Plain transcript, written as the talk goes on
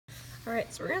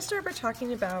Alright, so we're going to start by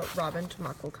talking about Robin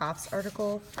Lakoff's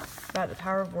article about the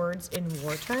power of words in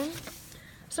wartime.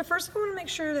 So first I want to make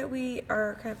sure that we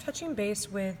are kind of touching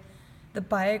base with the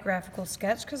biographical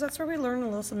sketch, because that's where we learn a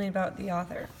little something about the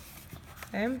author.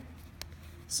 Okay?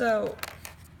 So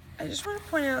I just want to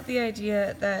point out the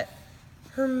idea that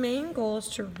her main goal is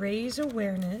to raise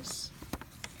awareness,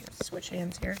 let's switch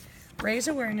hands here, raise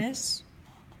awareness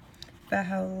about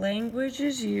how language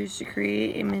is used to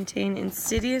create and maintain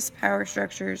insidious power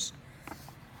structures.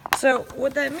 So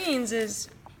what that means is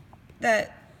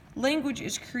that language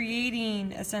is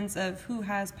creating a sense of who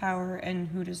has power and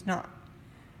who does not.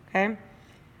 Okay?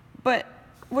 But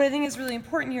what I think is really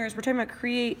important here is we're talking about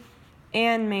create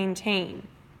and maintain.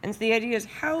 And so the idea is,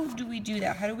 how do we do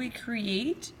that? How do we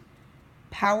create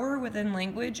power within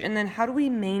language, and then how do we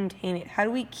maintain it? How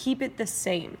do we keep it the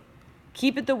same?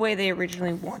 Keep it the way they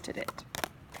originally wanted it.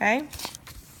 Okay?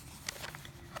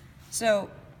 So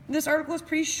this article is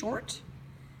pretty short,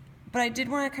 but I did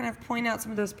want to kind of point out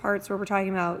some of those parts where we're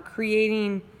talking about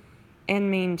creating and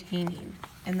maintaining,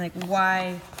 and like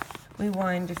why we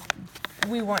want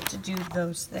to do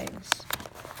those things.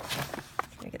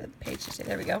 Trying to get the page to say,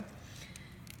 there we go.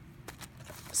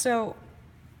 So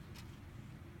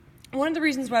one of the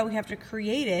reasons why we have to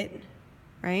create it,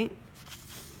 right,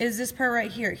 is this part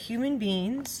right here. Human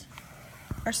beings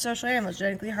are social animals,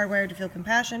 genetically hardwired to feel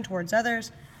compassion towards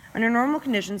others. Under normal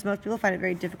conditions, most people find it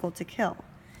very difficult to kill.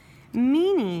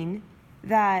 Meaning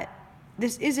that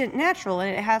this isn't natural,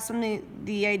 and it has something,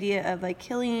 the idea of like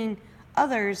killing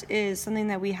others is something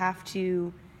that we have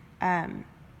to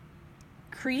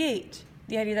create.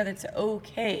 The idea that it's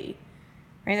okay,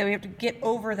 right? That we have to get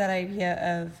over that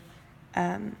idea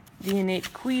of the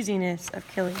innate queasiness of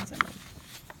killing someone,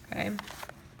 okay?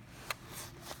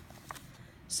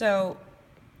 So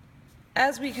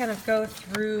as we kind of go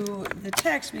through the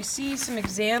text, we see some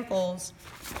examples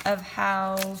of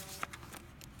how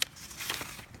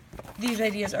these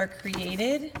ideas are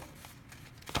created,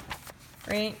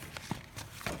 right?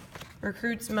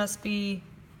 Recruits must be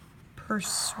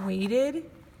persuaded,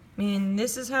 meaning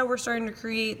this is how we're starting to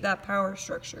create that power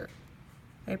structure.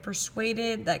 Okay?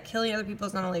 Persuaded that killing other people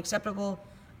is not only acceptable,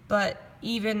 but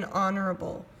even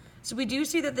honorable. So we do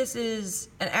see that this is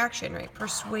an action, right?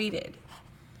 Persuaded.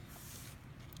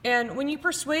 And when you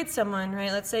persuade someone,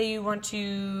 right, let's say you want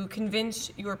to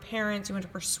convince your parents, you want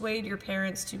to persuade your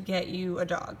parents to get you a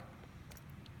dog.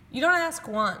 You don't ask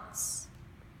once,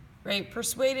 right?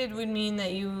 Persuaded would mean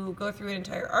that you go through an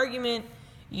entire argument,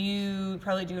 you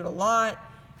probably do it a lot,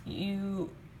 you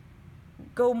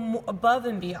go above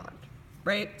and beyond,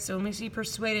 right? So when we see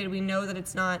persuaded, we know that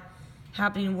it's not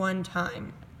happening one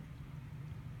time.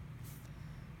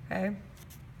 Okay?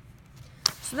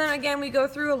 So then again, we go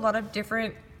through a lot of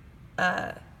different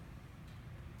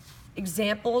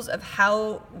examples of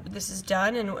how this is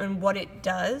done and what it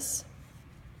does.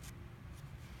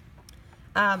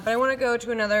 But I want to go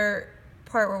to another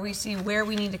part where we see where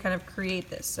we need to kind of create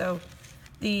this. So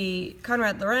the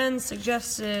Konrad Lorenz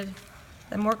suggested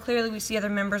that more clearly we see other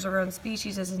members of our own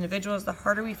species as individuals, the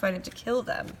harder we find it to kill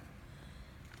them.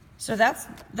 So that's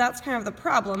kind of the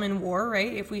problem in war,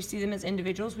 right? If we see them as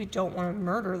individuals, we don't want to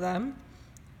murder them.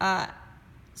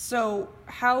 So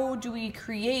how do we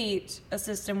create a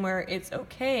system where it's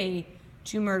okay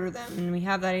to murder them? And we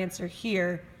have that answer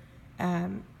here.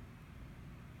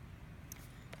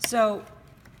 So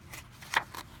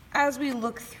as we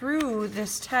look through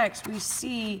this text, we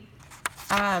see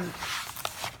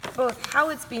both how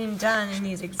it's being done in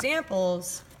these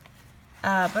examples,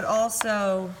 but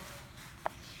also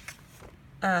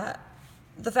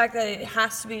the fact that it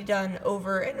has to be done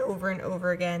over and over and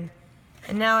over again.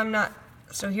 And now I'm not,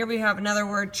 so here we have another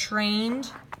word,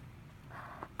 trained.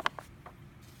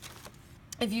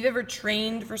 If you've ever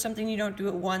trained for something, you don't do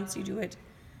it once, you do it,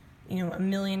 you know,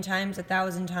 1,000,000 times,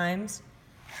 1,000 times.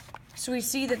 So we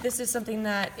see that this is something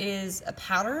that is a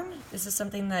pattern. This is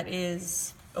something that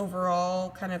is overall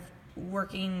kind of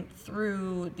working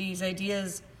through these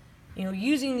ideas, you know,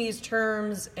 using these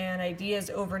terms and ideas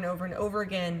over and over and over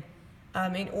again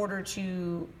in order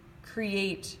to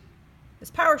create this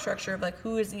power structure of like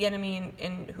who is the enemy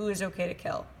and who is okay to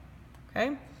kill.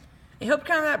 Okay? I hope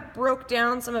kind of that broke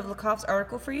down some of Lakoff's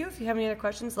article for you. If you have any other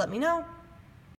questions, let me know.